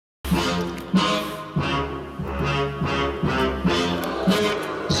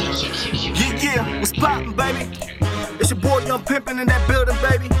What's poppin', baby? It's your boy Young Pimpin' in that building,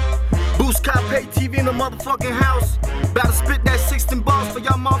 baby. BUSCAPE TV in the motherfucking house. About to spit that 16 bars for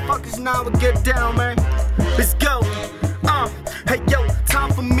y'all motherfuckers now to get down, man. Let's go. Hey yo,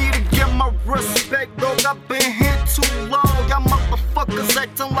 time for me to get my respect, dog. I've been here too long. Y'all motherfuckers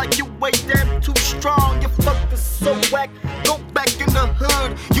acting like you way damn too strong. You fuckers so whack. Go back in the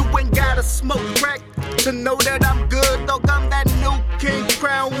hood. You ain't gotta smoke crack to know that I'm good, dog. I'm that new king,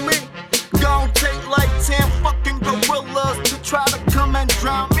 crown me. Don't take like 10 fucking gorillas to try to come and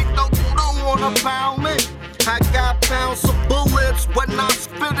drown me. No, you don't wanna pound me. I got pounds of bullets. When I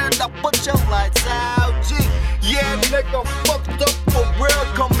spit it, I put your lights out, G. Yeah, nigga, fucked up for real.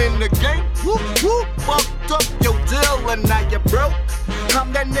 Come in the game, whoop, whoop. Fucked up your deal and now you broke.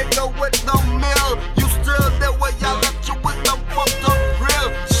 I'm that nigga with no mill. You still there where y'all left you with them fucked up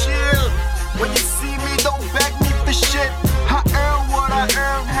real. Chill. When you see me, don't beg me for shit. I earn what I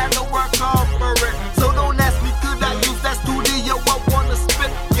earn, had to work hard for it. So don't ask me, could I use that studio? I wanna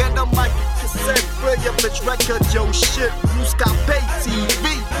spit. Get a mic, cassette, play your bitch record, yo shit. BUSCAPE